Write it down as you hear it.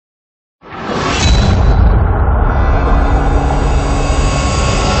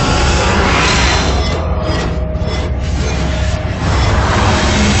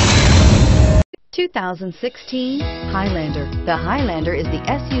2016 Highlander. The Highlander is the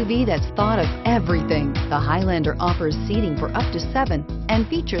SUV that's thought of everything. The Highlander offers seating for up to 7 and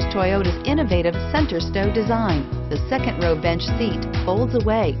features Toyota's innovative center stow design. The second row bench seat folds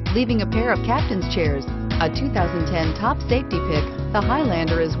away, leaving a pair of captain's chairs. A 2010 top safety pick, the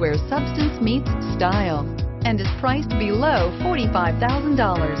Highlander is where substance meets style and is priced below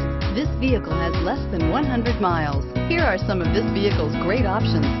 $45,000. This vehicle has less than 100 miles. Here are some of this vehicle's great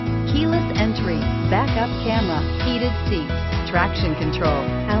options: keyless entry, backup camera, heated seats, traction control,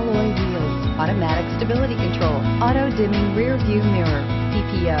 alloy wheels, automatic stability control, auto dimming rear view mirror,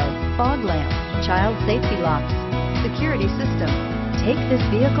 PPO, fog lamps, child safety locks, security system. Take this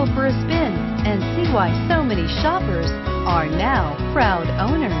vehicle for a spin and see why so many shoppers are now proud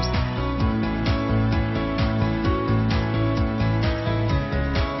owners.